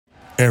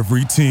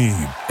Every team,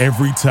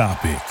 every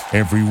topic,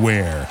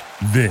 everywhere.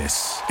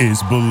 This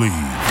is Believe.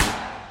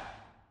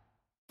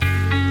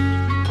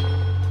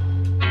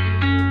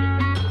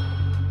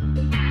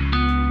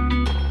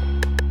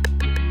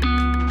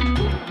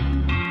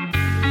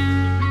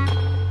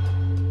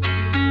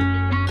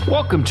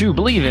 Welcome to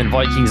Believe in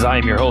Vikings. I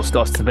am your host,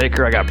 Dustin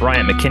Baker. I got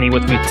Bryant McKinnie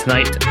with me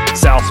tonight,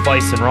 Sal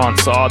Spiuce and Raun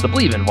Sawh, the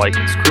Believe in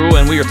Vikings crew,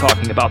 and we are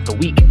talking about the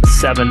Week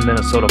 7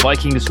 Minnesota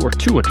Vikings, who are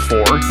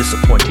 2-4,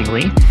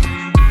 disappointingly.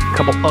 A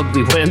couple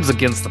ugly wins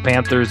against the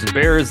Panthers and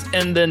Bears,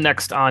 and then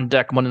next on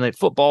deck, Monday Night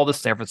Football, the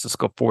San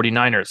Francisco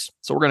 49ers.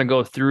 So we're going to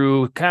go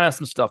through kind of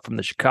some stuff from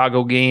the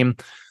Chicago game,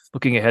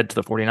 looking ahead to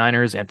the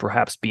 49ers and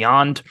perhaps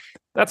beyond.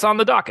 That's on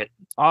the docket.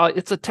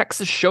 It's a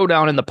Texas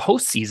showdown in the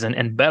postseason,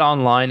 and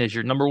BetOnline is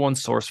your number one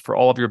source for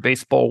all of your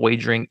baseball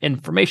wagering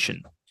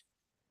information.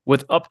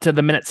 With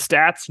up-to-the-minute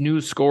stats,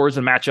 news, scores,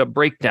 and matchup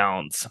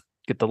breakdowns.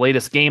 Get the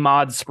latest game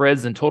odds,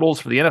 spreads, and totals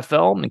for the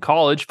NFL and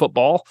college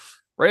football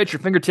right at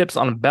your fingertips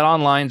on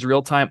BetOnline's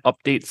real-time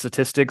update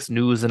statistics,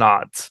 news, and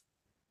odds.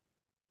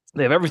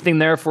 They have everything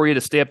there for you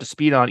to stay up to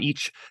speed on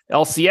each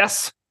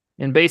LCS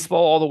in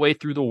baseball all the way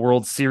through the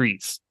World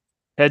Series.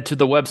 Head to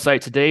the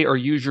website today or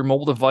use your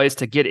mobile device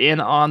to get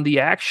in on the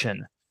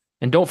action.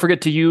 And don't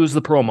forget to use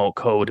the promo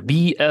code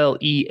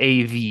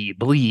BLEAV,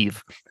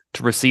 Believe,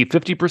 to receive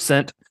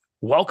 50%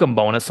 welcome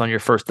bonus on your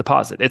first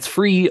deposit. It's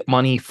free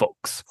money,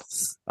 folks.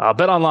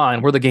 Bet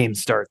online where the game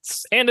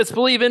starts. And it's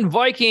Believe in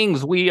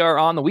Vikings. We are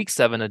on the Week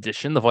 7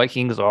 edition. The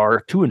Vikings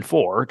are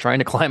 2-4, trying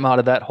to climb out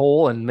of that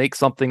hole and make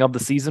something of the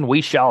season.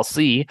 We shall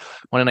see.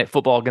 Monday Night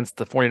Football against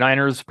the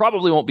 49ers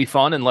probably won't be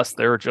fun unless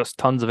there are just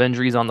tons of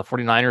injuries on the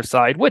 49ers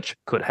side, which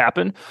could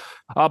happen.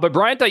 But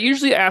Bryant, I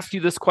usually ask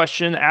you this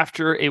question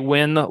after a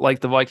win like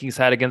the Vikings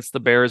had against the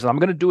Bears, and I'm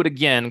going to do it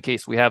again in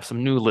case we have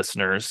some new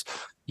listeners.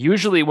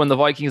 Usually when the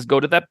Vikings go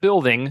to that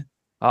building,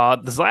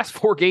 these last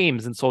 4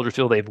 games in Soldier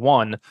Field, they've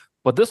won.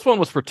 But this one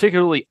was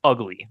particularly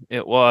ugly.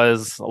 It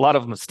was a lot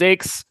of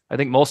mistakes. I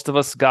think most of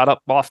us got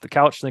up off the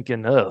couch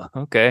thinking, oh,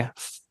 okay,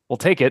 we'll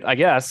take it, I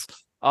guess.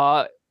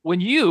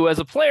 When you, as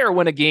a player,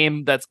 win a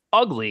game that's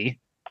ugly,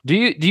 do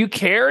you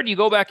care? Do you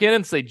go back in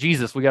and say,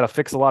 Jesus, we got to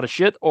fix a lot of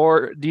shit?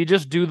 Or do you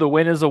just do the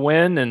win is a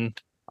win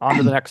and on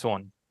to the next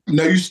one?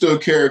 No, you still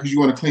care because you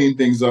want to clean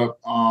things up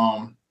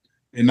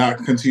and not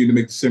continue to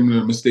make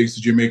similar mistakes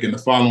that you're making the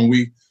following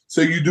week.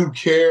 So you do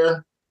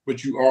care,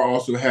 but you are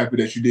also happy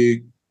that you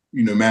did,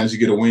 manage to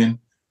get a win.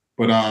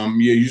 But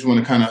you just want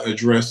to kind of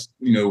address,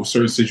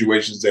 certain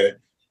situations that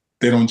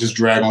they don't just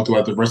drag on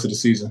throughout the rest of the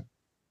season.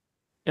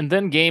 And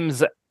then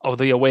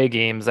the away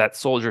games at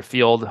Soldier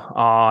Field,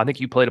 I think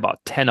you played about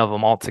 10 of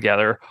them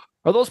altogether.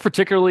 Are those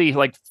particularly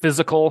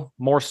physical,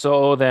 more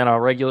so than a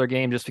regular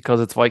game, just because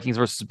it's Vikings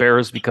versus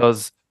Bears?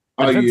 Because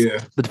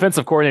the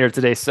defensive coordinator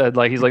today said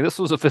this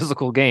was a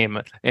physical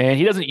game, and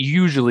he doesn't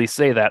usually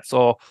say that.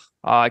 So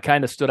it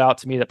kind of stood out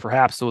to me that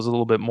perhaps it was a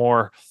little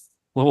more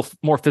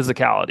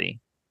physicality.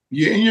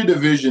 Yeah, in your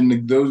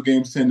division, those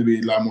games tend to be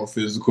a lot more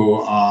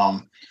physical.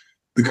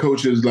 The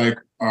coaches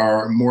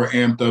are more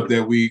amped up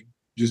that week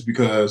just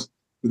because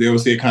they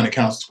always say it kind of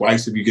counts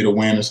twice if you get a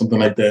win or something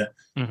like that.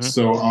 Mm-hmm.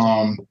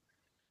 So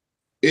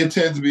it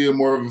tends to be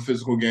more of a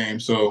physical game.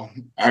 So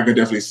I could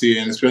definitely see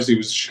it, and especially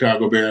with the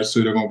Chicago Bears,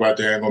 so they're going to go out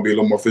there and going to be a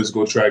little more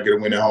physical, try to get a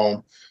win at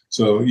home.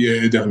 So, yeah,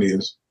 it definitely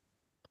is.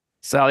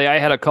 Sally, I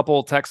had a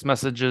couple text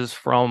messages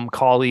from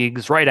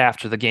colleagues right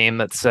after the game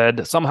that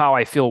said, somehow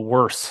I feel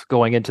worse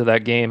going into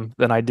that game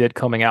than I did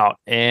coming out.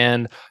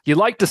 And you'd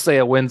like to say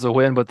a win's a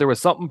win, but there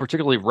was something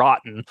particularly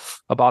rotten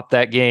about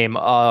that game.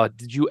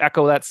 Did you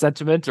echo that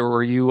sentiment, or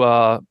were you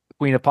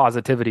queen of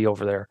positivity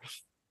over there?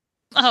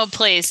 Oh,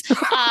 please.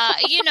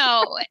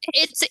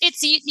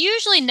 It's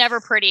usually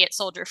never pretty at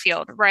Soldier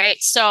Field, right?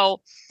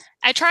 So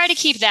I try to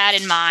keep that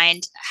in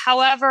mind.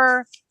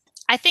 However,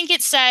 I think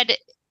it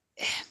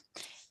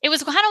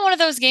was kind of one of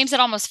those games that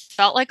almost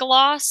felt like a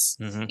loss.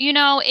 Mm-hmm.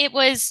 It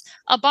was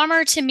a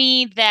bummer to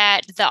me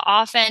that the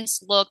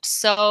offense looked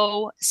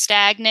so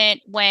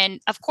stagnant when,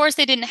 of course,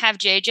 they didn't have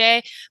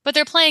JJ, but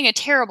they're playing a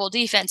terrible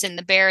defense in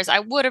the Bears. I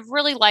would have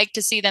really liked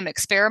to see them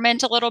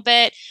experiment a little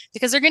bit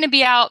because they're going to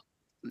be out.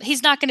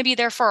 He's not going to be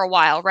there for a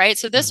while, right?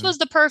 So this was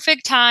the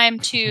perfect time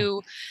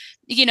to,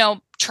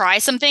 try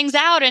some things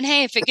out. And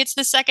hey, if it gets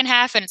the second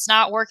half and it's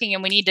not working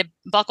and we need to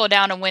buckle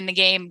down and win the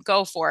game,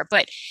 go for it.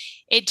 But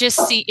it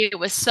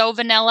was so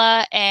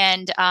vanilla.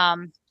 And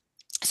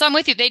so I'm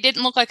with you. They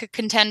didn't look like a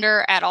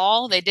contender at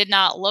all. They did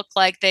not look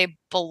like they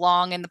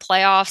belong in the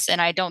playoffs.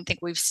 And I don't think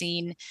we've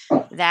seen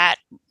that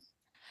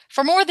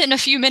for more than a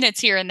few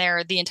minutes here and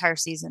there the entire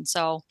season.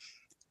 So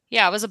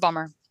yeah, it was a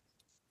bummer.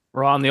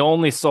 Ron, the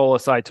only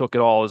solace I took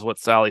at all is what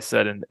Sally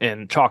said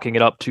and chalking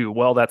it up to,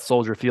 well, that's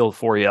Soldier Field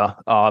for you,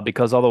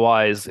 because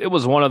otherwise it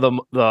was one of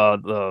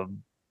the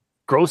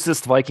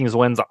grossest Vikings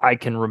wins I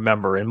can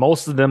remember, and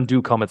most of them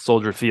do come at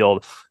Soldier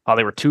Field.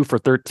 They were 2 for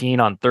 13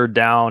 on third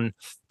down.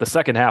 The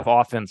second half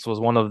offense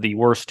was one of the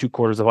worst 2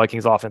 quarters of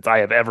Vikings offense I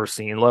have ever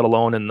seen, let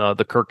alone in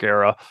the Kirk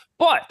era.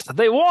 But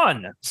they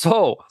won,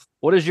 so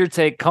what is your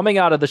take coming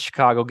out of the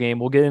Chicago game?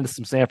 We'll get into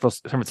some San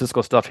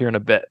Francisco stuff here in a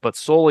bit, but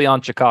solely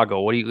on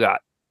Chicago, what do you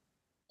got?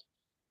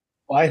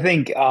 Well, I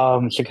think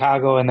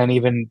Chicago, and then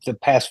even the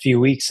past few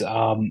weeks,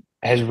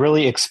 has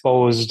really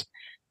exposed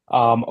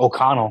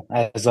O'Connell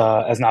as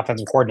an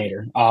offensive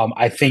coordinator.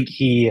 I think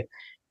he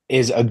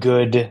is a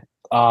good.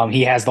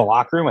 He has the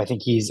locker room. I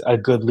think he's a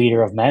good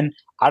leader of men.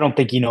 I don't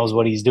think he knows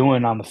what he's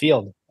doing on the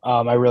field.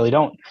 I really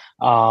don't.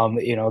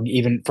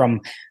 Even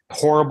from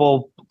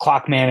horrible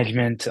clock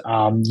management,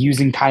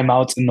 using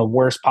timeouts in the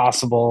worst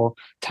possible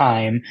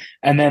time,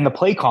 and then the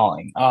play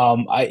calling.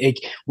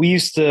 We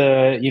used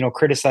to,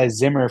 criticize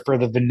Zimmer for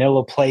the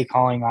vanilla play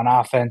calling on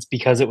offense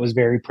because it was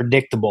very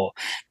predictable.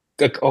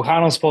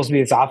 O'Connell's supposed to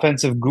be this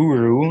offensive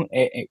guru,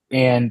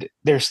 and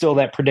there's still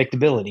that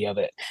predictability of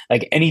it.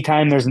 Like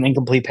anytime there's an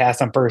incomplete pass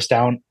on first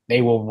down,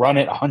 they will run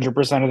it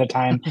 100% of the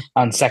time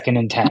on 2nd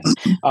and 10.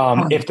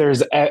 If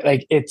there's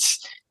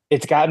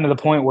it's gotten to the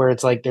point where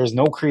it's like there's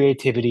no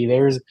creativity.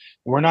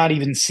 We're not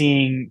even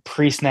seeing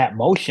pre-snap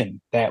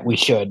motion that we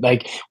should,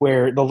 like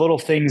where the little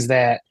things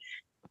that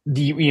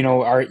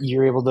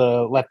you're able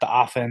to let the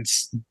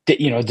offense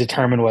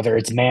determine whether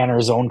it's man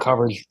or zone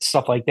coverage,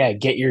 stuff like that.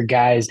 Get your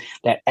guys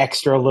that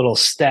extra little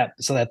step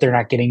so that they're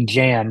not getting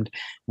jammed.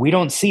 We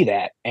don't see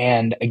that.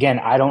 And again,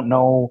 I don't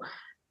know.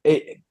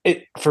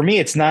 For me,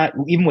 it's not,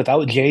 even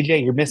without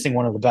JJ, you're missing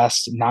one of the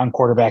best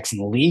non-quarterbacks in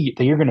the league.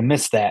 You're going to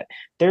miss that.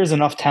 There's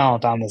enough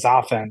talent on this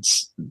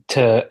offense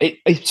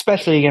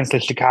especially against the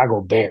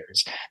Chicago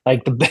Bears.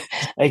 Like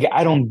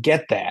I don't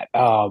get that.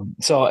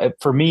 So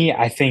for me,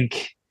 I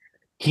think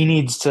he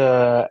needs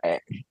to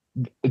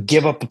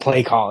give up the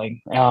play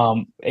calling.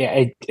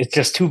 It's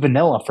just too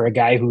vanilla for a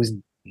guy who's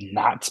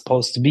not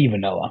supposed to be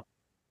vanilla.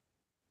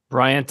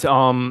 Bryant,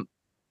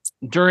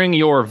 during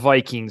your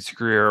Vikings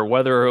career,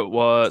 whether it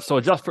was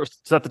just for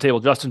set the table,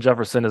 Justin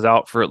Jefferson is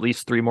out for at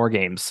least 3 more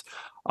games.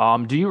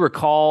 Do you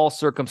recall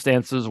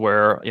circumstances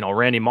where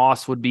Randy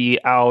Moss would be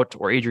out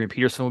or Adrian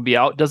Peterson would be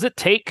out? Does it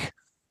take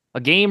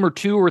a game or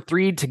 2 or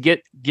 3 to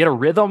get a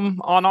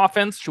rhythm on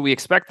offense? Should we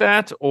expect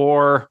that,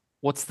 or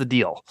what's the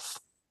deal?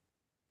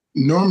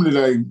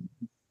 Normally,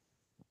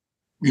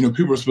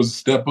 people are supposed to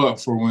step up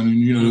for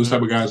when, those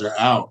type of guys are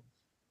out.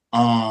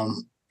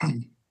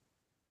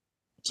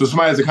 So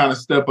somebody has to kind of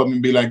step up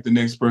and be like the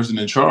next person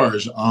in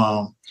charge.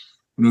 When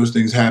those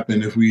things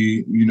happen, if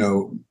we,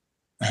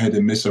 had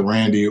to miss a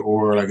Randy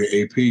or like an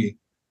AP,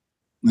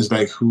 it's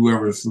like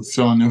whoever's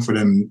filling in for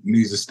them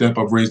needs to step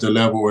up, raise their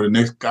level, or the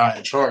next guy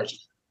in charge.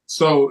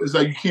 So it's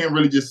like you can't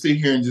really just sit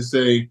here and just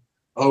say,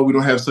 oh, we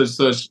don't have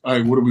such. All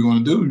right, what are we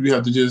going to do? We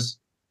have to just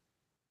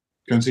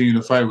continue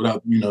to fight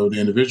without, the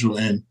individual.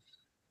 And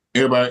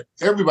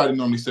everybody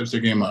normally steps their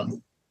game up.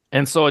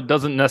 And so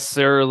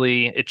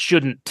it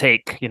shouldn't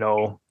take,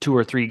 2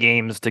 or 3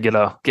 games to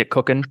get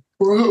cooking.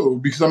 For who?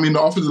 Because, the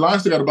offensive line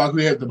still got to block who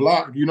have to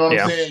block. You know what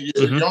I'm saying?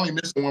 You're only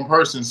missing one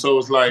person. So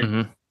it's like,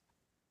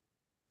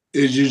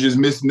 you're just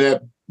missing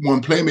that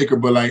one playmaker,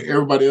 but like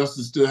everybody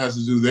else still has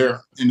to do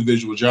their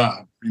individual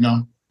job,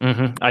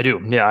 I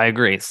do. Yeah, I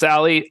agree.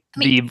 Sally,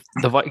 the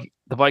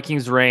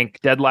Vikings rank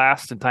dead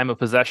last in time of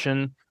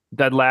possession,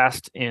 dead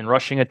last in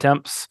rushing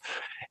attempts.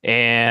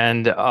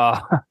 And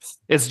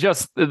it's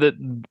just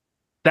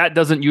that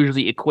doesn't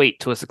usually equate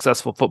to a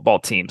successful football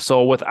team.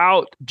 So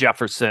without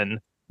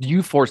Jefferson, do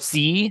you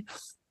foresee,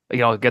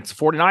 against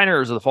the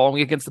 49ers or the following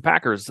week against the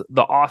Packers,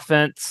 the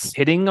offense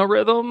hitting a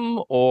rhythm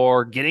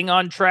or getting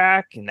on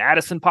track and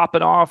Addison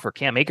popping off or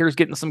Cam Akers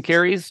getting some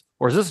carries?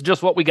 Or is this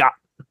just what we got?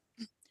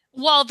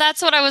 Well,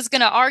 that's what I was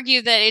going to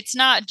argue, that it's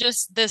not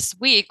just this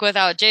week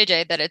without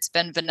JJ that it's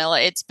been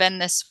vanilla. It's been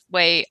this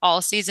way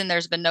all season.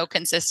 There's been no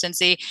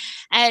consistency.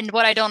 And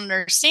what I don't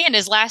understand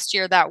is last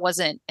year that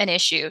wasn't an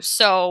issue.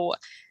 So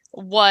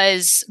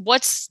what's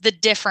the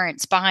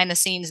difference behind the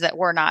scenes that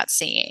we're not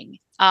seeing?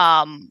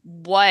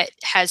 What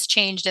has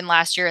changed in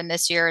last year and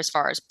this year as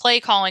far as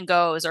play calling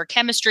goes or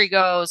chemistry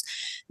goes,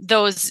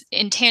 those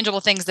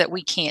intangible things that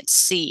we can't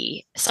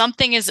see?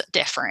 Something is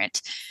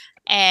different.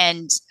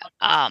 And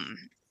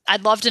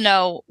I'd love to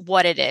know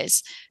what it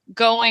is.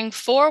 Going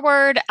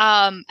forward,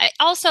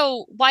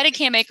 also, why did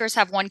Cam Akers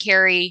have 1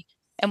 carry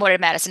and what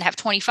did Madison have,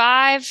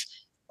 25?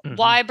 Mm-hmm.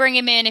 Why bring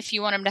him in if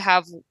you want him to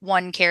have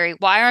 1 carry?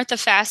 Why aren't the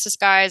fastest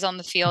guys on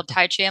the field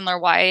Ty Chandler?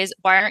 Why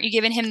aren't you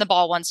giving him the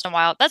ball once in a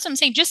while? That's what I'm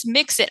saying. Just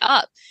mix it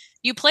up.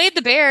 You played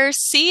the Bears.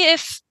 See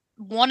if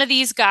one of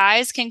these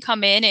guys can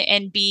come in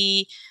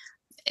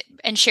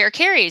and share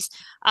carries.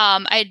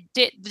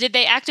 Did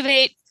they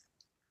activate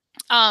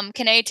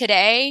Kane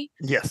today?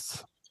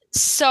 Yes.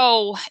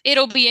 So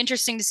it'll be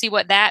interesting to see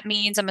what that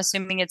means. I'm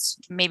assuming it's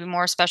maybe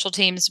more special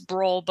teams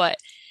role, but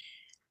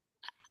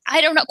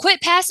I don't know.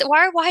 Quit pass it.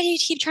 Why do you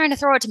keep trying to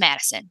throw it to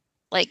Madison?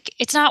 Like,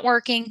 it's not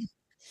working.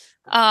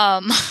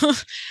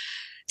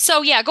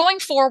 So yeah, going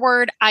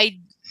forward, I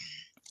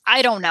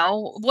don't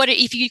know. What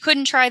if you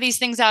couldn't try these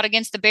things out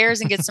against the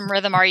Bears and get some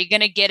rhythm? Are you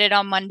going to get it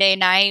on Monday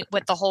night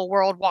with the whole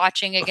world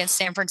watching against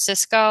San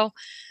Francisco?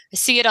 I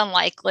see it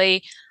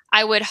unlikely.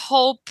 I would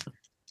hope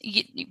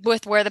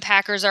with where the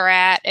Packers are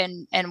at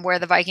and where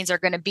the Vikings are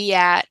going to be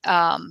at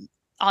on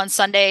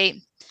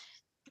Sunday,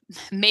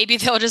 maybe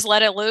they'll just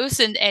let it loose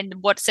and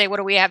what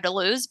do we have to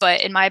lose?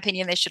 But in my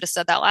opinion, they should have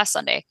said that last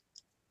Sunday.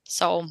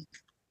 So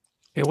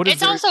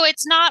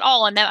it's not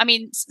all on them. I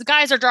mean, the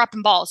guys are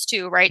dropping balls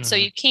too, right? Mm-hmm. So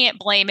you can't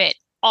blame it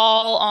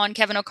all on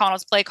Kevin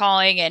O'Connell's play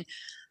calling and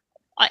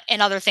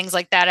other things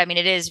like that. I mean,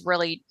 it is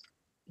really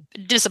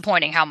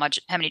disappointing how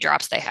many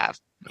drops they have.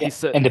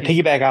 And to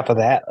piggyback off of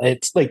that,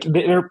 it's like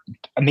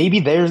maybe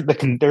there's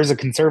a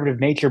conservative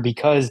nature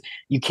because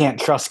you can't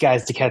trust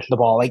guys to catch the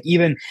ball. Like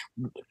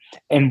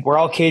and we're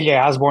all KJ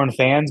Osborne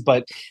fans,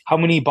 but how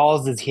many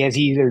balls has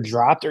he either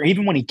dropped or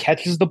even when he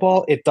catches the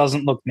ball, it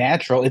doesn't look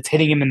natural. It's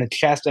hitting him in the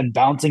chest and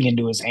bouncing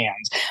into his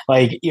hands.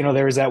 Like,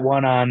 there was that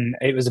one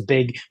it was a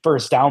big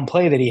first down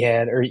play that he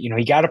had, or,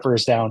 he got a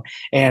first down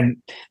and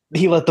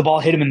he let the ball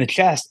hit him in the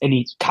chest and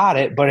he caught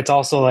it. But it's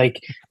also like,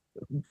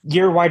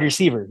 you're a wide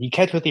receiver. You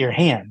catch with your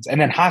hands. And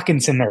then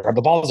Hawkinson there,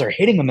 the balls are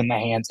hitting him in the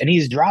hands and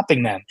he's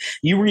dropping them.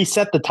 You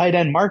reset the tight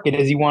end market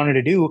as you wanted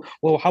to do.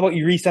 Well, how about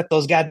you reset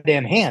those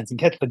goddamn hands and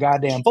catch the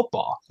goddamn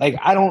football? Like,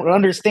 I don't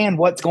understand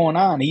what's going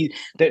on.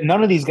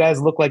 None of these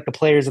guys look like the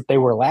players that they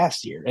were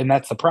last year. And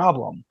that's the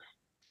problem.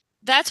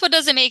 That's what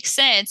doesn't make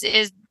sense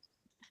is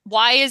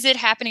why is it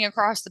happening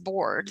across the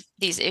board,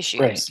 these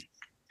issues? Right.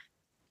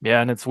 Yeah,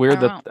 and it's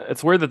weird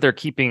that they're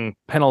keeping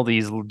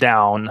penalties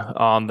down.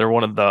 They're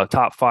one of the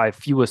top 5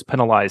 fewest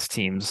penalized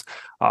teams.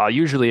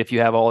 Usually, if you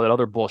have all that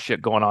other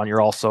bullshit going on,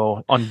 you're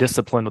also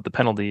undisciplined with the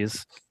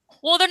penalties.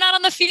 Well, they're not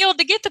on the field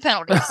to get the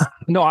penalties.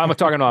 No, I'm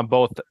talking on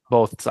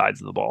both sides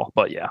of the ball.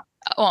 But yeah.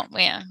 Oh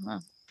yeah.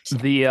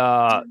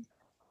 Well,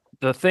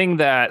 the thing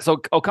that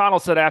O'Connell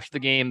said after the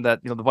game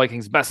that the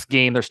Vikings' best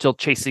game, they're still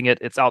chasing it.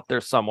 It's out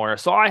there somewhere.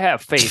 So I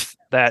have faith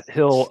that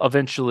he'll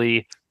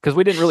eventually. Because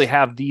we didn't really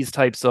have these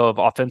types of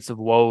offensive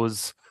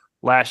woes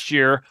last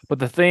year. But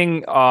the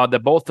thing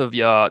that both of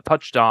you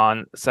touched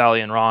on,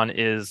 Sally and Ron,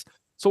 is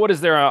so what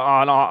is there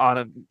on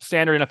a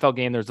standard NFL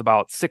game? There's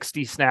about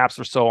 60 snaps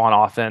or so on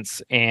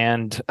offense.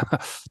 And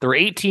there were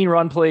 18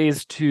 run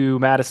plays to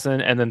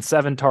Madison and then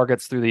 7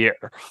 targets through the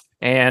air.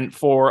 And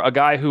for a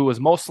guy who was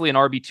mostly an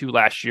RB2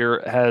 last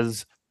year,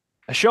 has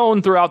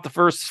shown throughout the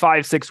first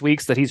 5-6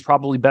 weeks that he's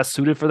probably best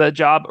suited for that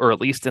job, or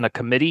at least in a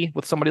committee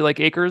with somebody like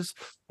Akers.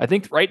 I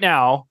think right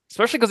now,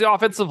 especially because the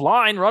offensive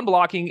line run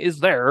blocking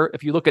is there.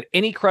 If you look at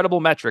any credible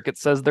metric, it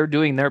says they're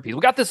doing their piece.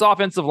 We got this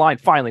offensive line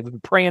finally. We've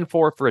been praying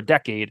for a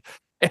decade,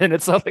 and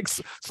it's like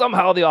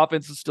somehow the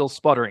offense is still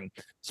sputtering.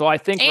 So I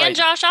think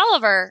Josh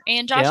Oliver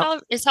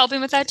Oliver is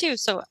helping with that too.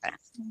 So.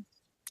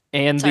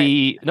 And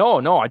I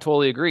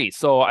totally agree.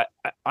 So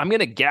I'm going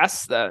to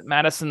guess that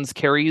Madison's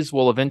carries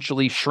will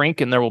eventually shrink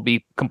and there will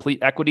be complete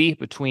equity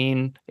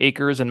between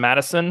Akers and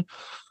Madison.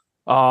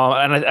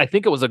 And I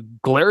think it was a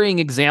glaring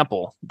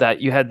example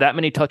that you had that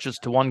many touches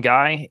to one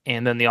guy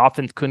and then the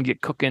offense couldn't get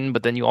cooking,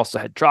 but then you also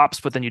had drops,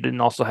 but then you didn't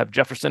also have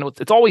Jefferson.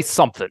 It's always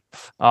something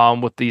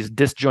with these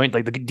disjoint,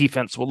 like the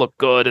defense will look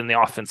good and the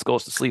offense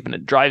goes to sleep and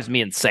it drives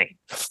me insane.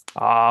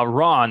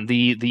 Ron,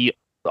 the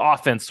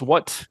offense,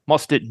 what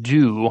must it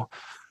do?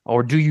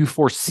 Or do you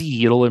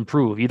foresee it'll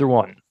improve? Either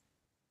one.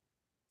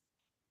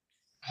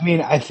 I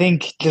mean, I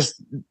think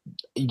just,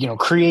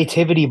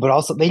 creativity, but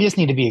also they just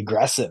need to be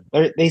aggressive.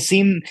 They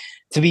seem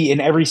to be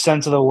in every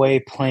sense of the way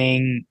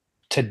playing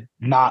to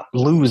not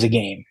lose a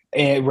game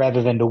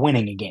rather than to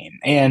winning a game.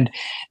 And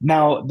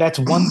now that's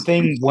one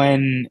thing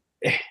when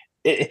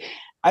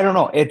I don't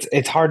know.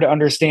 It's hard to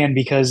understand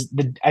because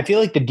I feel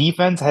like the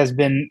defense has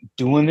been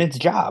doing its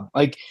job.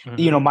 Like,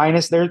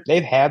 minus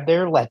they've had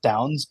their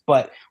letdowns,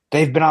 but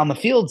they've been on the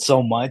field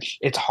so much,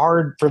 it's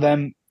hard for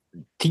them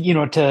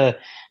to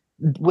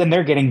when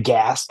they're getting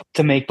gassed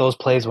to make those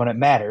plays when it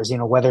matters,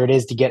 whether it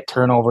is to get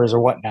turnovers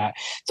or whatnot.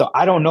 So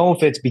I don't know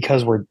if it's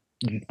because we're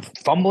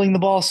fumbling the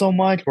ball so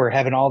much, we're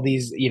having all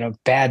these,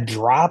 bad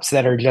drops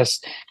that are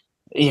just,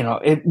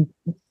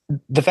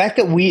 the fact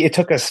that it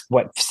took us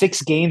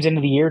 6 games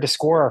into the year to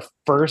score our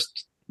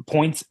first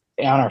points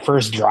on our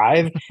first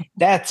drive,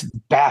 that's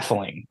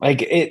baffling.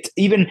 Like, it's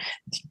even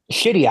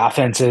shitty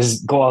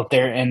offenses go out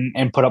there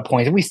and put up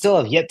points and we still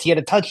have yet to get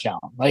a touchdown.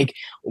 Like,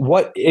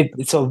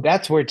 so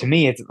that's where, to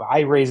me,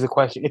 I raise the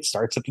question. It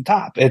starts at the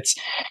top. It's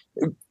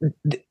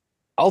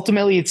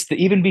ultimately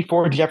even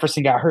before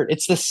Jefferson got hurt,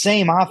 it's the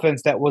same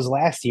offense that was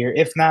last year,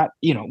 if not,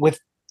 with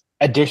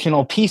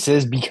additional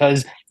pieces,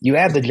 because you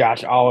had the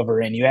Josh Oliver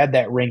and you had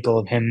that wrinkle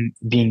of him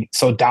being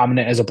so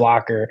dominant as a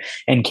blocker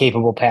and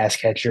capable pass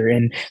catcher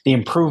and the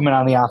improvement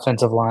on the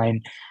offensive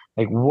line.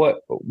 Like,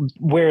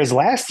 whereas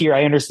last year,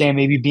 I understand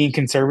maybe being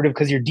conservative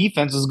because your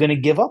defense was going to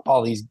give up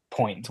all these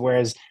points.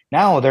 Whereas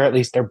now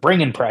they're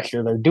bringing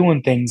pressure. They're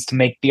doing things to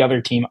make the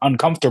other team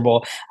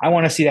uncomfortable. I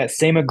want to see that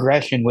same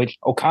aggression, which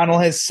O'Connell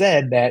has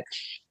said that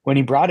when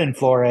he brought in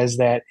Flores,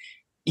 that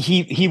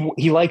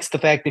he likes the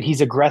fact that he's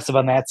aggressive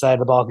on that side of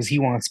the ball because he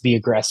wants to be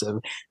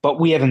aggressive, but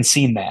we haven't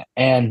seen that.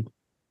 And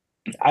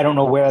I don't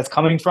know where that's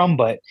coming from,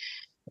 but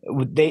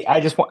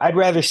I'd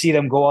rather see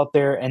them go out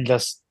there and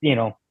just,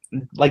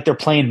 like they're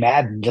playing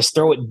Madden. Just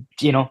throw it,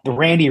 the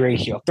Randy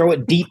ratio. Throw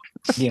it deep,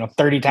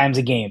 30 times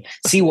a game.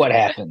 See what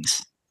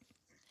happens.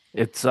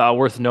 It's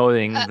worth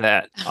noting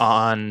that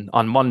on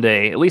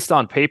Monday, at least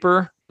on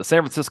paper, the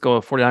San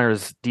Francisco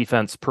 49ers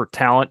defense per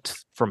talent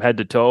from head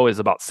to toe is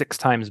about 6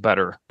 times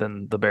better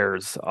than the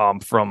Bears.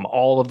 From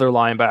all of their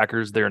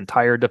linebackers, their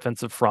entire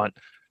defensive front.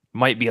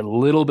 Might be a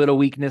little bit of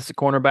weakness at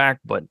cornerback,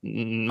 but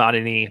not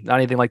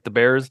anything like the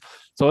Bears.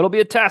 So it'll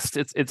be a test.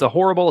 It's a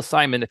horrible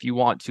assignment if you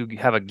want to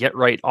have a get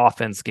right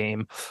offense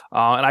game.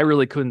 And I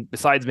really couldn't,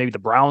 besides maybe the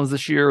Browns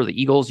this year or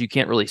the Eagles, you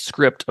can't really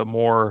script a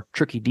more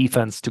tricky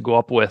defense to go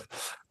up with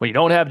when you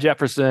don't have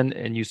Jefferson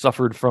and you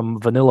suffered from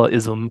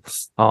vanilla-ism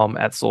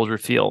at Soldier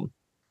Field.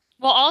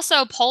 Well,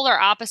 also polar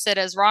opposite,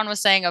 as Ron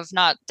was saying, of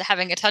not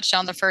having a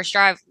touchdown the first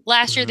drive.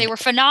 Last year, they were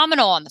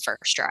phenomenal on the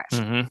first drive.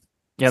 Mm-hmm.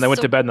 Yeah, they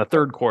went to bed in the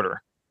third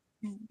quarter.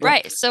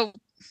 Right. So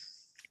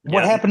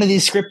what happened to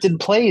these scripted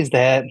plays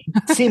that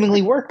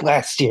seemingly worked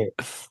last year?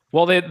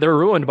 Well, they're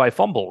ruined by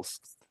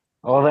fumbles.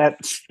 Well,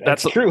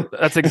 that's true.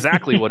 That's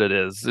exactly what it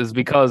is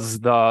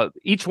because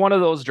each one of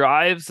those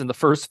drives in the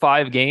first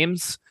 5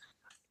 games,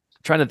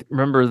 I'm trying to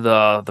remember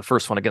the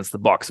first one against the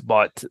Bucks,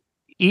 but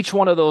each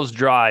one of those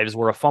drives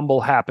where a fumble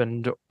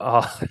happened,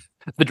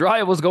 the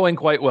drive was going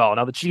quite well.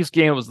 Now, the Chiefs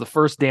game was the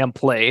first damn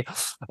play,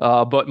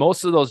 but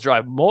most of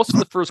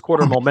the first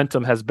quarter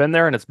momentum has been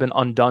there, and it's been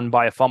undone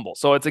by a fumble.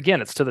 So it's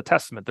to the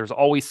testament. There's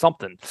always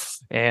something.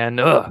 And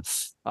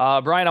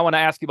Brian, I want to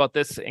ask you about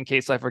this in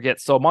case I forget.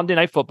 So Monday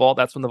Night Football,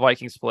 that's when the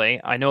Vikings play.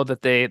 I know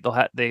that they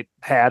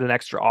had an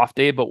extra off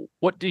day, but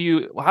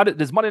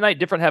does Monday Night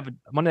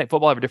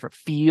Football have a different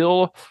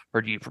feel,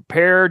 or do you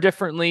prepare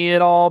differently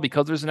at all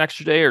because there's an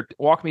extra day? Or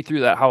walk me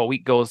through that, how a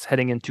week goes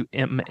heading into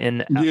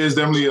MNF. Yeah, it's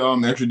definitely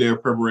an extra day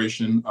of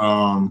preparation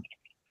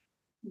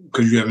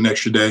because you have an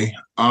extra day.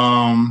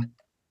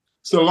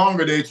 It's a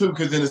longer day too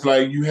because then it's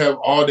like you have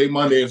all day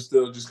Monday of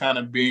still just kind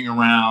of being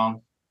around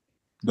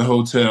the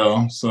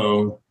hotel,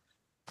 so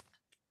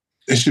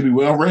it should be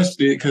well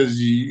rested because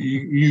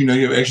you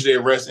have extra day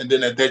of rest, and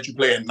then at that you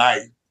play at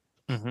night.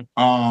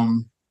 Mm-hmm.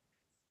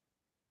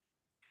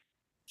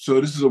 So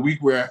this is a week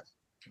where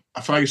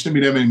I feel like it shouldn't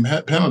be that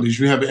many penalties.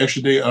 You have an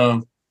extra day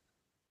of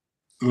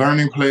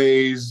learning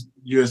plays,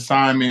 your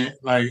assignment,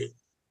 like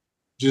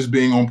just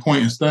being on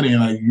point and studying.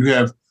 Like you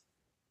have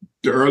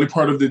the early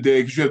part of the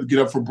day because you have to get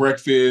up for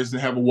breakfast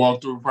and have a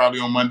walkthrough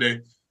probably on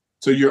Monday.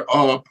 So you're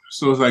up.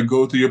 So it's like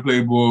go through your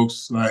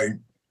playbooks, like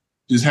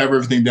just have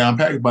everything down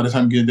packed by the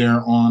time you get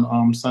there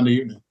on Sunday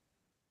evening.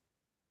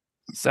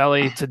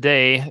 Sally,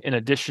 today, in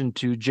addition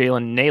to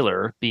Jalen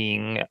Naylor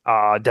being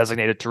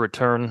designated to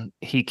return,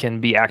 he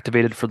can be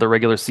activated for the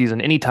regular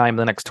season anytime in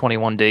the next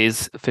 21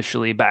 days,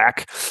 officially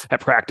back at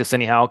practice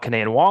anyhow.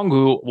 Kene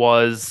Nwangu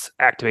was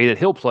activated.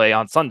 He'll play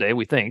on Sunday,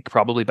 we think,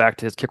 probably back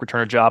to his kick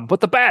returner job. But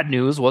the bad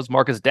news was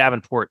Marcus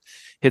Davenport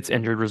hits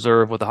injured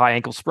reserve with a high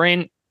ankle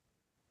sprain.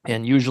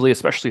 And usually,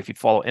 especially if you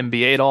follow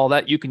NBA and all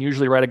that, you can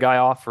usually write a guy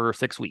off for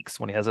 6 weeks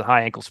when he has a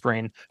high ankle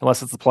sprain,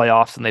 unless it's the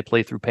playoffs and they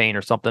play through pain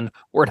or something.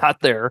 We're not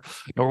there,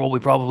 nor will we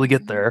probably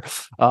get there.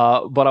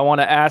 But I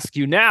want to ask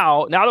you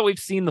now that we've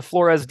seen the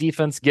Flores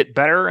defense get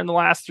better in the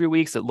last 3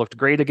 weeks, it looked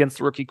great against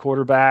the rookie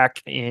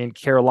quarterback in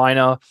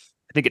Carolina.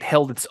 I think it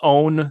held its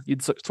own,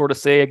 you'd sort of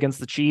say, against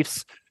the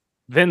Chiefs.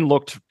 Then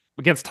looked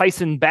against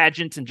Tyson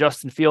Bagent and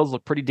Justin Fields,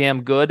 looked pretty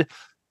damn good.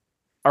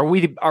 Are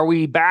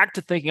we back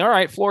to thinking, all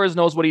right, Flores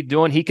knows what he's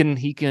doing. He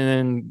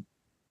can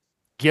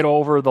get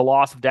over the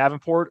loss of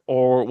Davenport,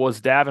 or was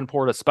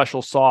Davenport a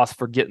special sauce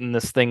for getting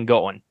this thing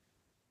going?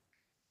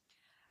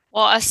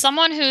 Well, as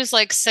someone who's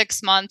like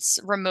 6 months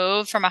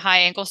removed from a high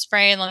ankle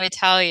sprain, let me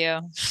tell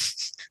you,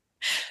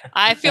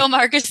 I feel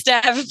Marcus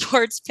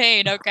Davenport's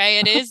pain.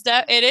 Okay,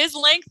 it is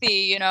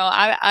lengthy.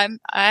 I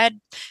had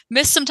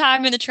missed some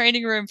time in the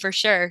training room for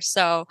sure,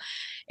 so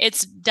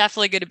it's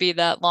definitely going to be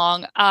that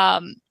long.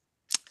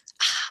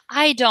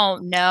 I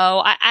don't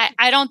know.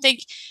 I don't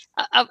think,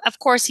 of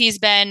course, he's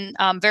been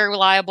very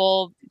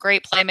reliable,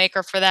 great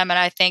playmaker for them. And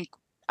I think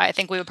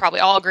we would probably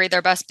all agree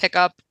their best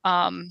pickup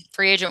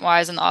free agent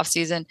wise in the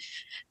offseason.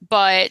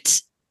 But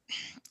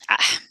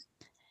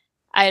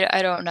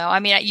I don't know. I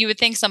mean, you would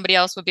think somebody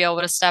else would be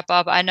able to step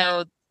up. I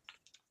know.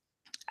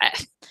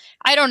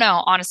 I don't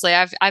know. Honestly,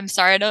 I'm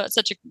sorry. I know it's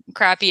such a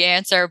crappy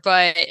answer,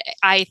 but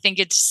I think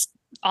it's,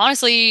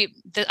 honestly,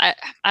 I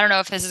don't know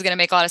if this is going to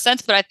make a lot of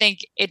sense, but I think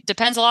it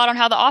depends a lot on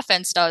how the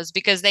offense does,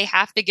 because they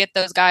have to get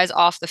those guys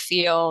off the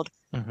field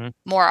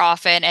more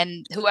often.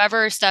 And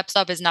whoever steps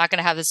up is not going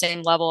to have the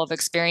same level of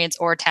experience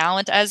or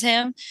talent as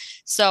him.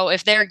 So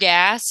if they're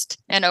gassed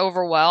and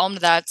overwhelmed,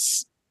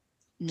 that's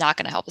not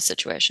going to help the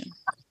situation.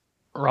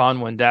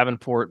 Ron, when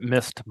Davenport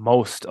missed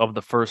most of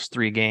the first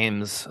 3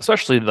 games,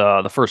 especially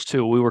the first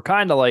 2, we were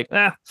kind of like,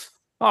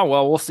 oh,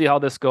 well, we'll see how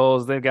this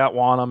goes. They've got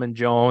Wanham and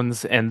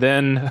Jones. And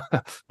then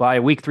by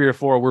week 3 or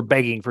 4, we're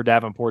begging for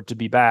Davenport to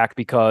be back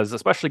because,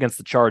 especially against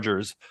the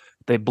Chargers,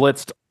 they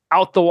blitzed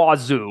out the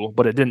wazoo,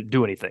 but it didn't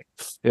do anything.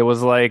 It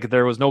was like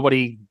there was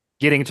nobody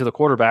getting to the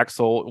quarterback,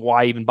 so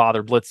why even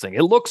bother blitzing?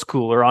 It looks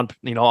cooler on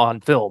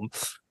film,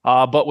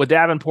 But with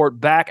Davenport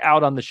back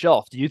out on the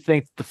shelf, do you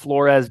think the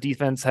Flores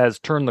defense has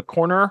turned the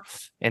corner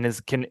and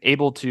is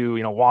able to,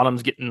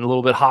 Wanham's getting a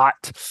little bit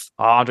hot.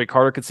 Andre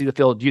Carter could see the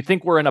field. Do you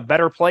think we're in a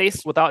better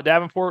place without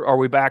Davenport? Or are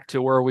we back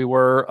to where we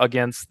were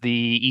against the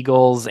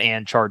Eagles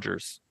and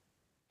Chargers?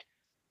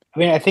 I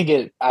mean, I think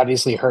it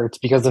obviously hurts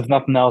because if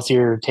nothing else,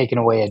 you're taking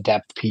away a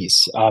depth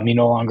piece. You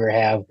no longer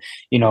have,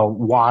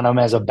 Wanham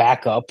as a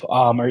backup,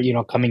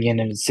 or coming in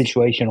a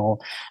situational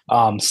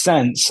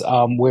sense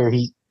where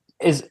he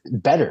is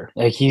better.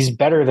 Like he's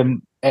better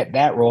than at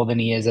that role than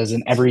he is as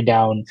an every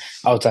down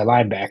outside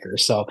linebacker.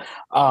 So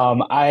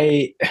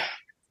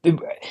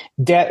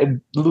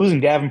losing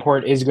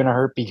Davenport is going to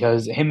hurt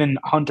because him and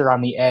Hunter on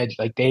the edge,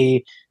 like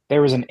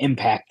there was an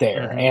impact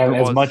there. Mm-hmm, and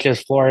as much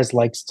as Flores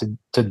likes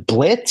to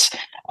blitz,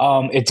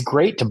 it's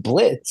great to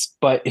blitz,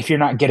 but if you're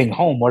not getting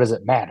home, what does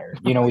it matter?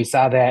 We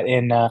saw that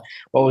in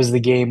what was the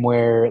game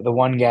where the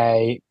one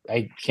guy,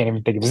 I can't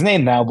even think of his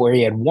name now, but where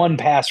he had one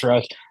pass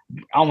rush,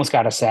 almost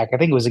got a sack. I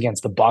think it was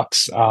against the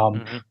Bucks,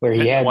 where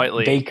he had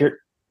Whiteley.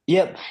 Baker.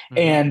 Yep. Mm-hmm.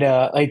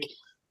 And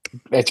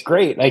it's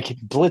great. Like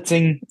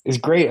blitzing is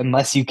great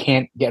unless you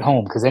can't get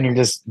home because then you're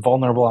just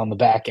vulnerable on the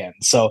back end.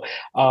 So,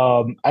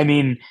 I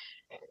mean,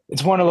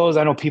 it's one of those.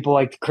 I know people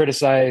like to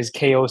criticize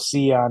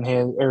KOC on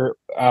his or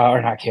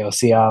not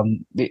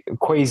KOC,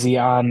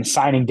 Kwesi on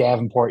signing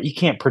Davenport. You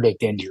can't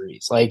predict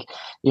injuries. Like,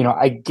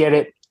 I get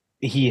it.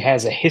 He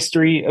has a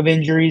history of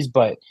injuries,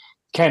 but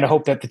kind of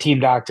hope that the team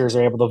doctors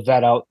are able to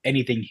vet out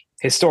anything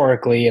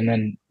historically and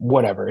then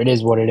whatever. It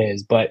is what it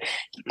is. But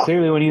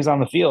clearly when he was on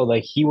the field,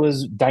 like he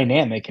was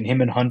dynamic and him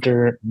and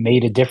Hunter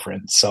made a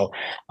difference. So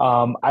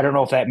I don't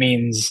know if that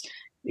means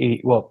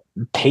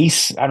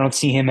pace. I don't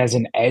see him as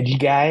an edge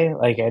guy.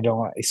 Like I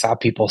saw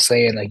people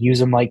saying like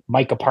use him like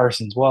Micah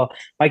Parsons. Well,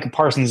 Micah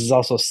Parsons is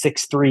also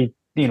 6'3",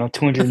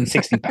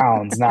 260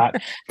 pounds, not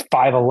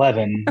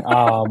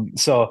 5'11".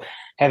 So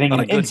having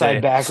an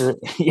inside backer,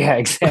 yeah,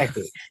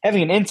 exactly.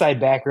 Having an inside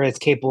backer that's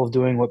capable of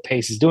doing what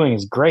Pace is doing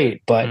is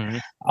great. But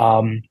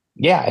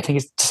yeah, I think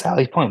it's to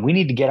Sally's point. We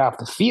need to get off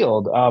the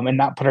field and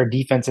not put our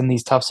defense in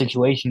these tough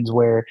situations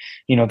where,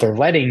 they're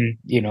letting,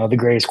 the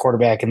greatest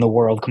quarterback in the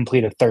world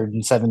complete a 3rd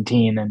and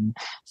 17 and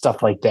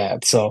stuff like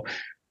that. So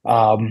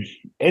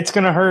it's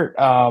going to hurt.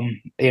 On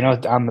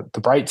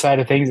the bright side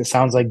of things, it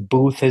sounds like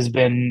Booth has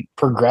been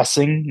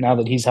progressing now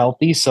that he's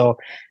healthy. So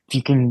if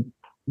you can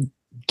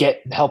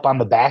get help on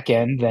the back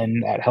end,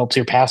 then that helps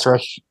your pass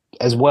rush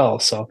as well.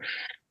 So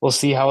we'll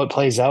see how it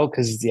plays out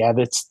because,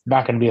 it's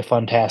not going to be a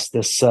fun task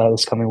this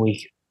coming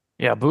week.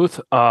 Yeah, Booth,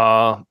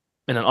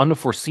 in an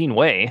unforeseen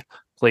way,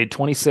 played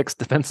 26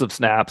 defensive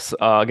snaps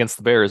against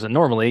the Bears. And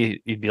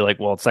normally you'd be like,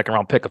 well, second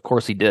round pick. Of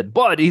course he did.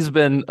 But he's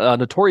been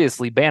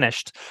notoriously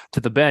banished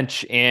to the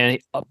bench. And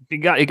he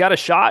got a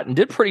shot and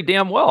did pretty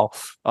damn well,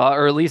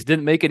 or at least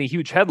didn't make any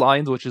huge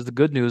headlines, which is the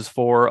good news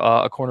for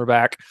a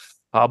cornerback.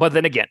 But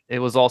then again, it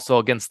was also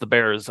against the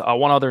Bears.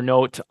 One other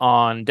note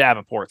on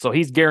Davenport. So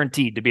he's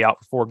guaranteed to be out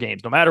for 4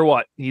 games. No matter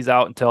what, he's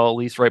out until at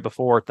least right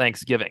before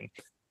Thanksgiving.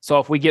 So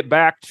if we get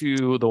back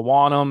to the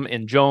Wanham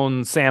and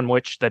Jones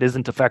sandwich that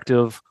isn't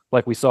effective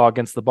like we saw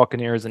against the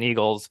Buccaneers and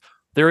Eagles,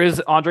 there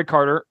is Andre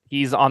Carter.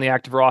 He's on the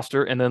active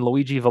roster. And then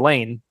Luigi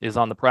Villain is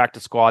on the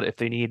practice squad if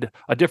they need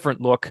a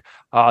different look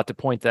to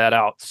point that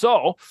out.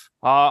 So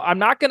I'm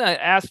not going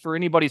to ask for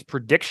anybody's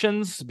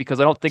predictions because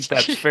I don't think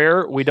that's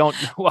fair. We don't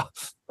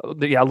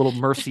a little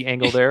mercy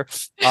angle there.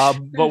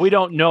 But we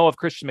don't know if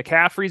Christian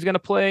McCaffrey is going to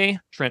play,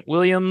 Trent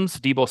Williams,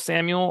 Deebo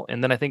Samuel,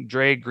 and then I think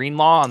Dre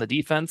Greenlaw on the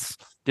defense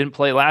didn't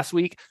play last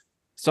week.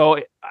 So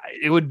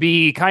it would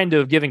be kind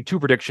of giving 2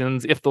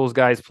 predictions if those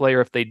guys play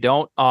or if they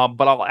don't.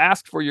 But I'll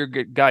ask for your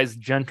guys'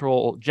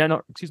 general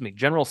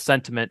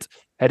sentiment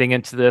heading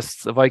into this.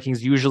 The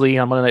Vikings usually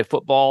on Monday Night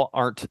Football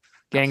aren't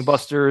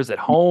gangbusters at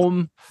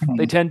home.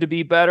 They tend to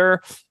be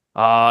better.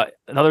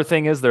 Another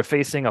thing is they're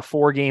facing a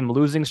 4-game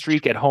losing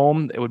streak at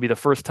home. It would be the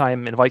first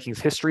time in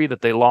Vikings history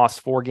that they lost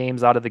 4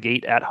 games out of the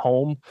gate at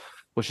home,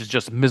 which is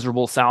just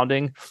miserable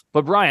sounding.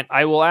 But Bryant,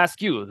 I will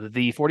ask you,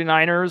 the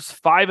 49ers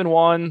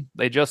 5-1,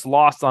 they just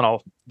lost on a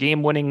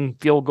game-winning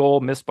field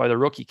goal missed by the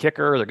rookie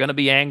kicker. They're going to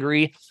be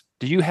angry.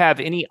 Do you have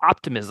any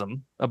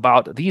optimism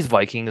about these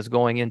Vikings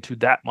going into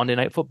that Monday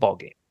Night Football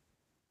game?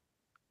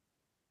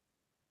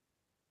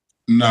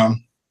 No.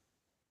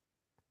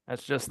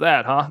 That's just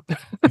that, huh?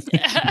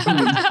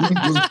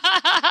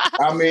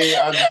 I mean,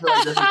 I just feel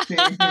like there's a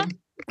team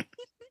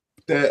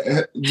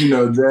that,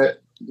 that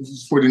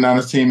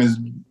 49ers team has,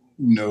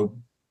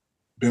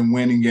 been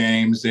winning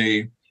games.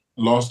 They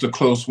lost a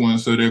close one,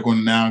 so they're going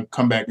to now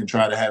come back and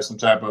try to have some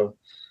type of,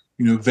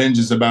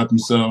 vengeance about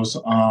themselves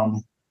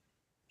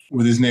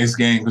with this next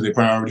game because they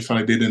probably already felt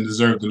like they didn't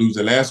deserve to lose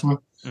the last one.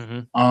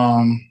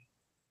 Mm-hmm.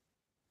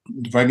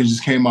 The Vikings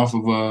just came off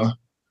of a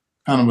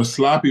kind of a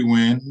sloppy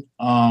win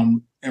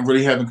and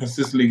really haven't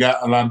consistently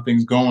got a lot of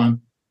things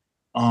going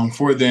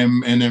for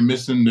them, and they're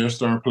missing their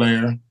star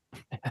player.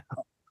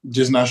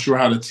 Just not sure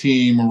how the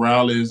team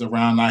morale is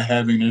around not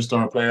having their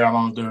star player. I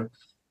don't know if they're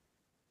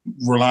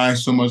relying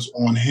so much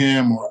on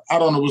him, or I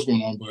don't know what's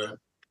going on, but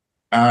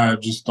I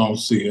just don't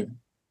see it.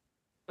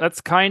 that's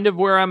kind of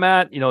where I'm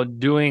at,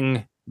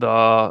 doing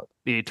the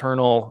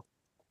eternal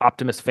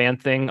optimist fan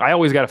thing. I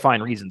always got to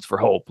find reasons for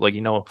hope. Like,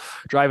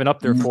 driving up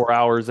there 4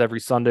 hours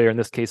every Sunday, or in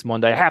this case,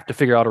 Monday, I have to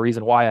figure out a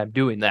reason why I'm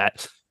doing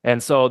that.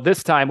 And so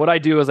this time what I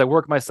do is I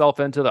work myself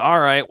into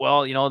all right,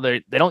 well,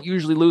 they don't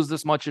usually lose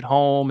this much at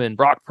home, and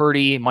Brock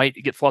Purdy might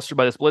get flustered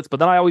by this blitz, but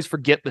then I always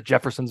forget that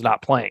Jefferson's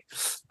not playing.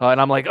 And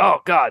I'm like,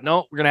 oh God,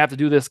 no, we're going to have to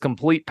do this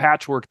complete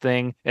patchwork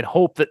thing and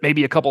hope that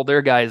maybe a couple of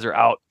their guys are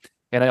out.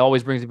 And it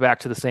always brings me back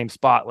to the same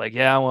spot. Like,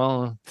 yeah,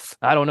 well,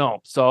 I don't know.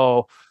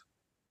 So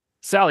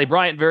Sally,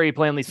 Bryant very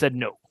plainly said,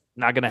 no,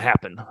 not going to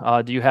happen.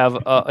 Do you have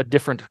a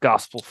different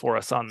gospel for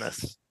us on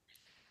this?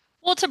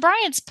 Well, to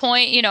Bryant's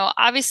point,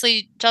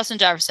 obviously Justin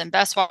Jefferson,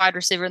 best wide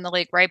receiver in the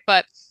league, right?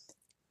 But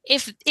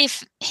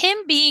if him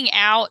being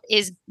out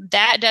is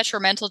that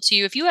detrimental to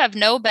you, if you have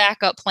no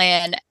backup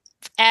plan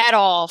at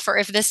all for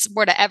if this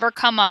were to ever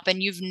come up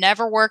and you've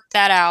never worked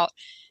that out,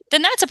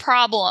 then that's a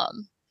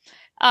problem.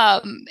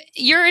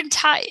 Your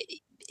entire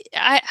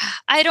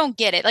I don't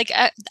get it. Like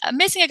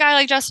missing a guy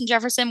like Justin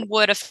Jefferson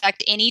would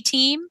affect any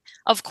team,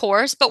 of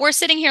course, but we're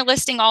sitting here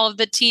listing all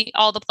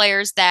the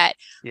players that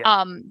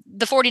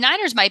the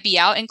 49ers might be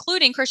out,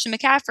 including Christian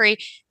McCaffrey,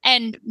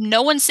 and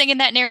no one's singing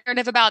that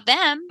narrative about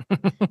them.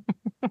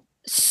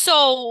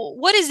 So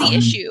what is the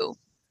issue?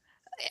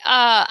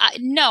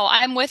 No,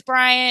 I'm with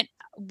Bryant.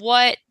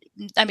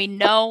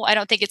 No, I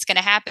don't think it's going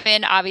to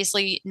happen.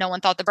 Obviously, no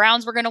one thought the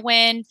Browns were going to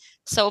win.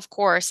 So, of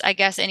course, I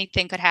guess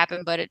anything could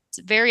happen, but it's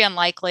very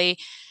unlikely.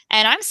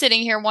 And I'm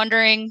sitting here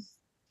wondering,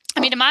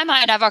 in my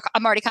mind,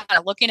 I'm already kind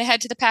of looking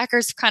ahead to the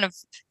Packers, kind of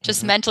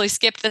just mentally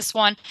skipped this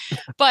one.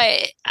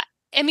 But,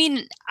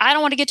 I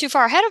don't want to get too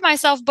far ahead of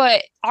myself,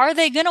 but are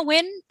they going to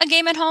win a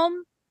game at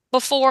home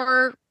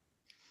before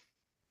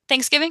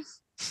Thanksgiving?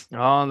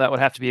 Oh, that would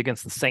have to be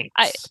against the Saints.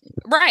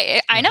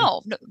 I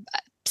know.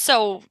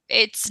 So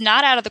it's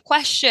not out of the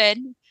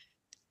question.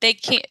 They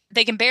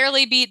can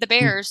barely beat the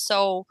Bears.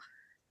 So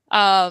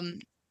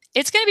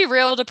it's going to be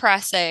real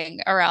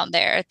depressing around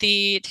there.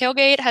 The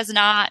tailgate has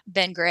not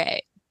been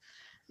great.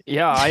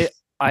 Yeah,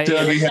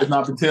 tailgate has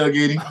not been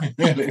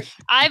tailgating.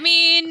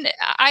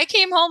 I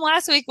came home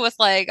last week with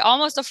like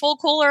almost a full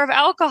cooler of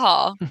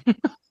alcohol.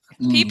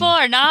 People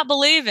are not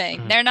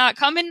believing. They're not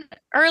coming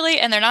early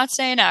and they're not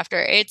staying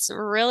after. It's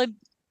really,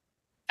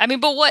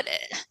 but what?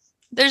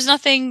 There's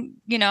nothing,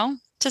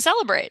 to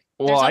celebrate.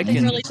 There's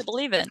nothing really to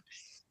believe in.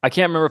 I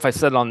can't remember if I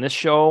said it on this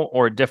show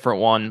or a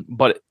different one,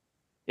 but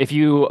if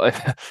you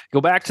go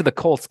back to the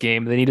Colts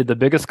game, they needed the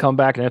biggest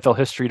comeback in NFL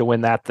history to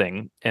win that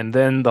thing. And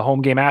then the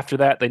home game after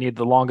that, they needed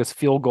the longest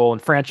field goal in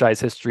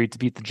franchise history to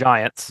beat the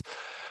Giants.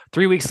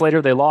 3 weeks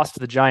later, they lost to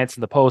the Giants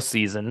in the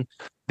postseason.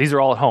 These are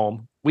all at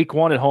home. Week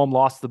 1 at home,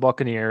 lost to the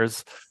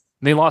Buccaneers.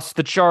 They lost to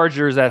the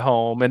Chargers at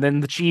home, and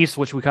then the Chiefs,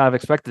 which we kind of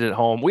expected at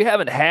home. We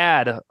haven't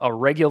had a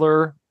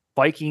regular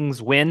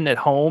Vikings win at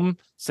home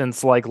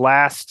since like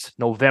last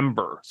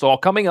November. So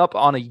coming up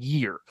on a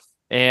year.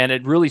 And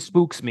it really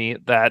spooks me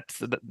that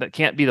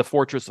can't be the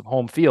fortress of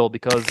home field,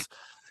 because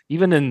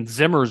even in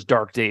Zimmer's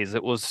dark days,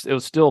 it was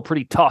still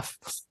pretty tough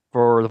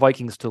for the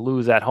Vikings to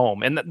lose at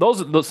home. And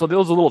those are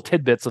little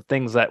tidbits of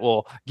things that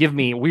will give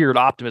me weird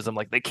optimism.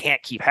 Like, they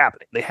can't keep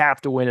happening. They have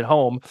to win at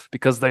home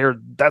because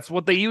that's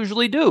what they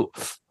usually do.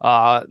 These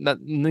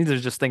are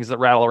just things that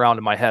rattle around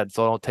in my head,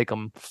 so I don't take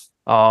them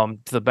to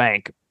the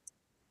bank.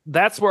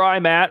 That's where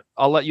I'm at.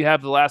 I'll let you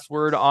have the last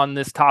word on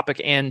this topic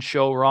and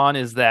show, Ron,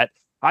 is that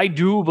I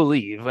do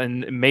believe,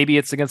 and maybe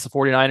it's against the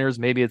 49ers,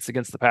 maybe it's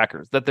against the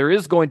Packers, that there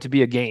is going to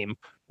be a game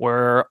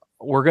where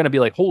we're going to be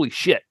like, holy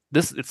shit,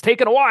 it's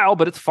taken a while,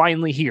 but it's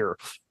finally here,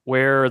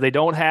 where they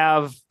don't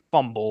have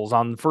fumbles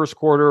on the first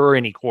quarter or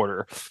any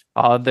quarter.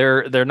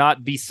 They're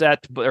not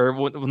beset, or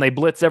when they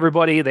blitz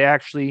everybody, they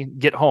actually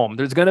get home.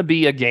 There's going to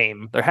be a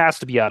game. There has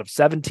to be, out of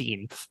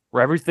 17,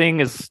 where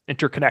everything is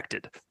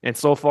interconnected. And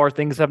so far,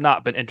 things have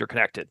not been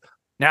interconnected.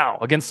 Now,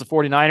 against the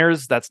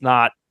 49ers,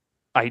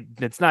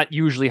 it's not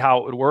usually how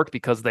it would work,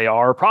 because they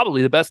are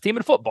probably the best team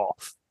in football.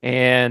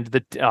 And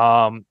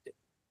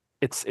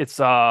it's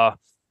a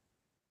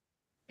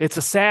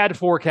sad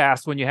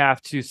forecast when you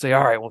have to say,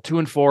 all right, well,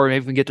 2-4,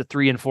 maybe we can get to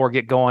 3-4,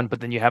 get going,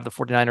 but then you have the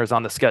 49ers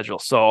on the schedule.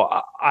 So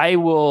I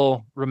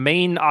will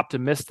remain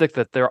optimistic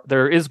that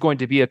there is going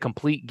to be a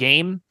complete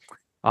game.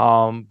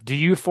 Do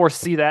you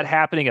foresee that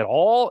happening at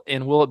all?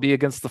 And will it be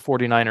against the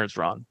 49ers,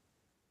 Ron?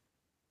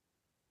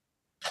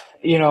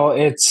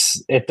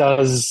 It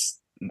does.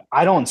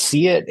 I don't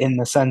see it, in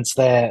the sense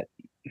that,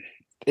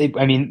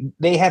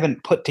 they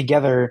haven't put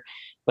together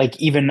like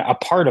even a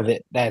part of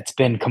it that's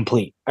been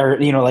complete, or,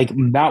 like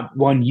not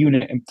one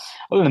unit,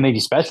 other than maybe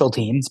special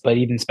teams, but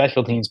even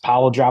special teams,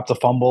 Powell dropped a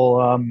fumble,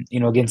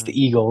 against the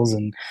Eagles,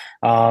 and,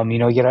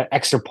 get an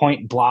extra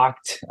point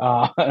blocked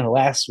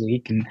last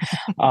week. And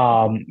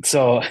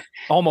so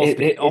almost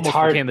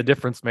became the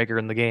difference maker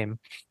in the game.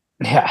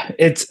 Yeah.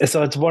 It's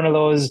one of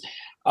those,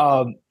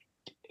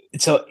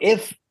 so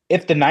if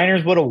the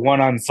Niners would have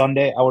won on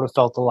Sunday, I would have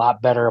felt a lot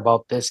better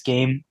about this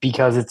game,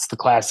 because it's the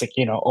classic,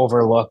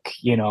 overlook,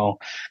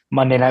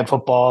 Monday Night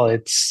Football.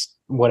 It's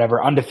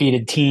whatever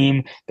undefeated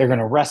team. They're going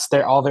to rest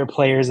all their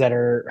players that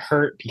are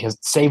hurt because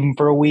save them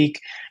for a week.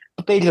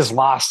 But they just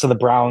lost to the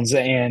Browns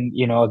and,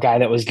 a guy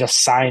that was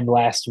just signed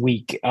last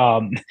week.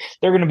 They're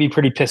going to be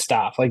pretty pissed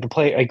off. Like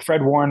like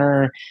Fred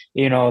Warner,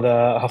 the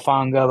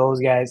Hufanga, those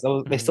guys,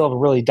 they still have a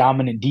really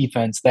dominant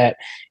defense that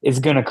is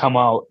going to come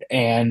out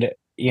and,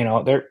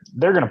 they're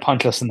going to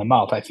punch us in the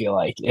mouth. I feel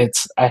like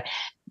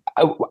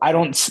I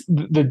don't.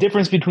 The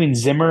difference between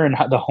Zimmer and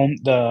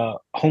the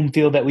home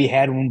field that we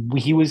had when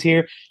he was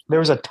here, there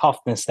was a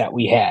toughness that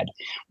we had.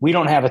 We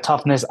don't have a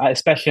toughness,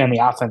 especially on the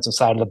offensive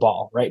side of the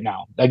ball right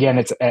now. Again,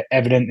 it's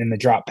evident in the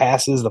drop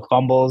passes, the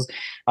fumbles,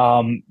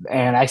 and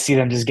I see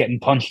them just getting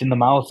punched in the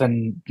mouth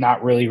and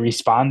not really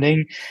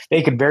responding.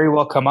 They could very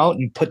well come out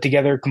and put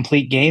together a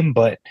complete game,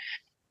 but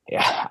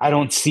yeah, I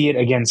don't see it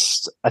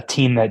against a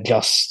team that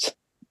just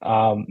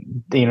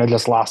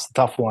lost a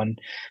tough one.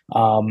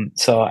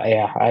 So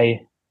yeah,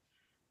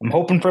 I'm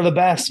hoping for the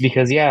best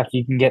because if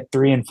you can get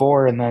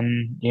 3-4 and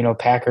then,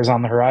 Packers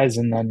on the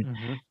horizon, then,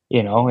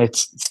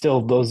 it's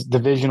still those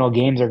divisional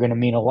games are going to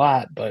mean a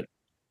lot, but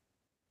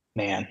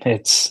man,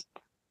 it's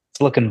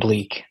looking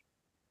bleak.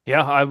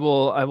 Yeah, I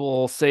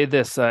will say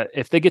this,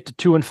 if they get to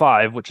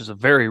 2-5, which is a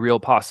very real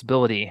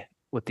possibility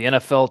with the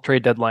NFL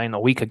trade deadline a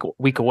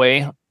week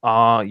away,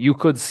 you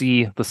could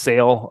see the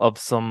sale of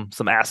some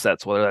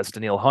assets, whether that's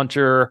Danielle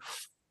Hunter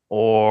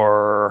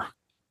or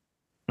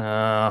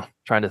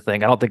trying to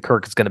think. I don't think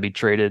Kirk is going to be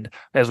traded.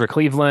 Ezra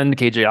Cleveland,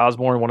 KJ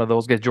Osborne, one of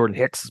those guys. Jordan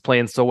Hicks is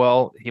playing so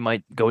well, he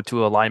might go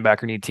to a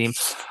linebacker need team.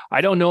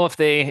 I don't know if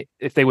they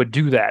would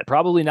do that.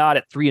 Probably not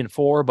at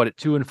 3-4, but at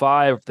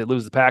 2-5, if they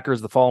lose the Packers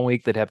the following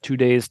week, they'd have 2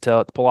 days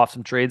to pull off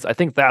some trades. I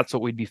think that's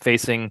what we'd be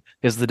facing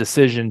is the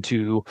decision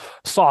to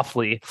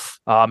softly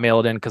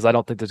mail it in because I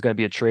don't think there's going to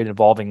be a trade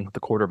involving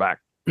the quarterback.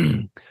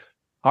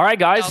 All right,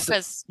 guys.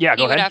 No,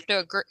 go ahead. Have to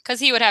agree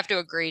because he would have to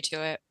agree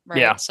to it, right?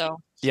 Yeah.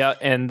 So. Yeah,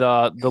 and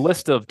the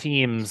list of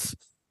teams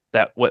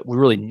that we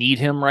really need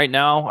him right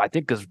now, I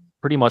think, is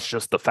pretty much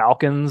just the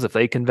Falcons. If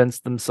they convince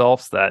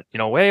themselves that,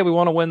 hey, we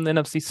want to win the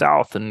NFC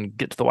South and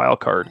get to the wild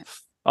card.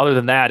 Other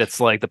than that,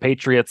 it's like the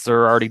Patriots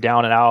are already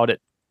down and out at,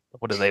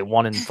 what are they,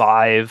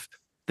 1-5.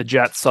 The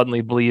Jets suddenly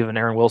believe in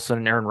Aaron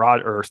Wilson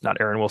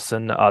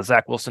and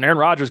Zach Wilson. Aaron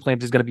Rodgers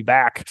claims he's going to be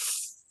back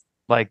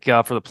for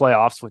the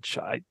playoffs, which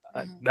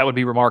that would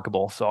be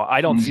remarkable. So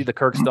I don't see the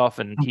Kirk stuff,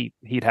 and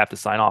he'd have to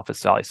sign off, as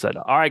Sally said.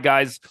 All right,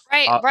 guys.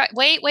 Right.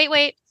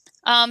 Wait.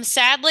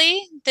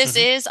 Sadly, this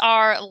is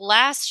our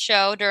last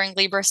show during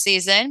Libra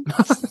season.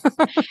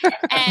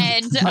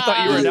 And I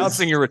thought you were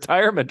announcing your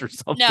retirement or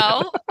something.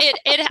 No,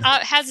 it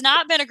has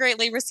not been a great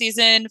Libra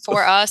season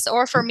for us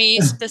or for me,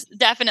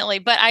 definitely.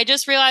 But I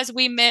just realized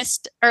we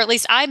missed, or at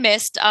least I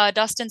missed,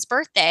 Dustin's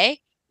birthday.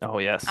 Oh,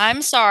 yes.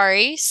 I'm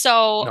sorry.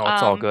 So no,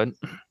 it's all good.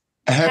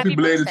 Happy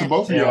belated to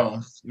both of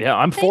y'all. Yeah,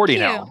 I'm 40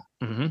 now.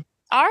 Mm-hmm.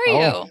 Are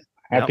you?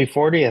 Happy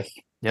 40th.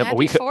 Yep,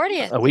 Happy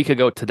 40th. A week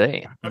ago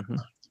today. Mm-hmm.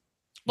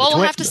 Well,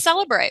 we'll have to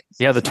celebrate.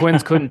 Yeah, the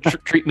Twins couldn't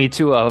treat me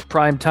to a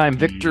primetime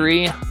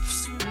victory.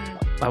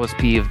 I was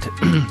peeved.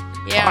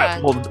 Yeah.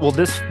 All right, well,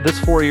 this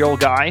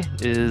 4-year-old guy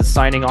is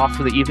signing off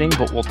for the evening,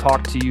 but we'll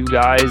talk to you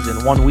guys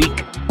in 1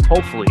 week,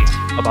 hopefully,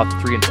 about the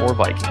 3-4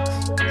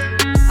 Vikings.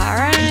 All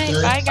right.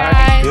 Bye,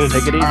 guys. Right,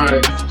 take it easy.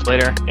 Right.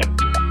 Later. Yep.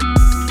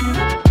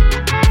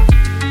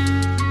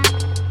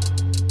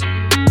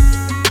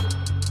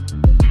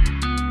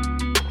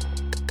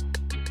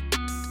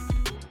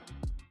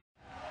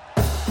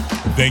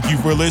 Thank you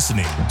for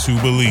listening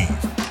to Believe.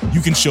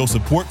 You can show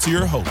support to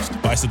your host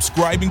by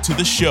subscribing to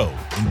the show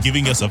and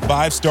giving us a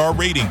 5-star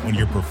rating on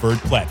your preferred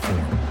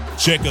platform.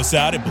 Check us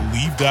out at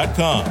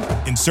Believe.com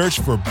and search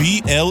for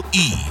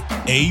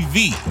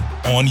BLEAV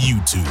on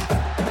YouTube.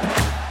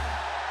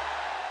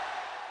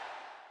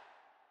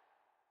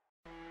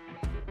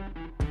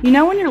 You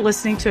know when you're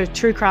listening to a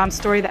true crime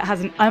story that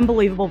has an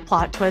unbelievable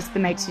plot twist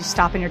that makes you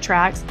stop in your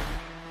tracks?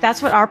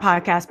 That's what our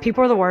podcast,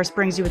 People Are the Worst,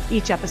 brings you with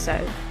each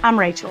episode. I'm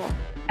Rachel.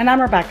 And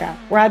I'm Rebecca.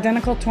 We're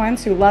identical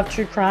twins who love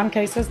true crime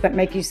cases that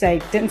make you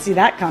say, didn't see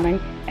that coming,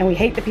 and we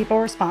hate the people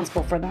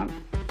responsible for them.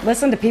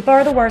 Listen to People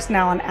Are the Worst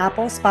now on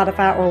Apple,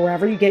 Spotify, or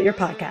wherever you get your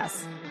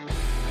podcasts.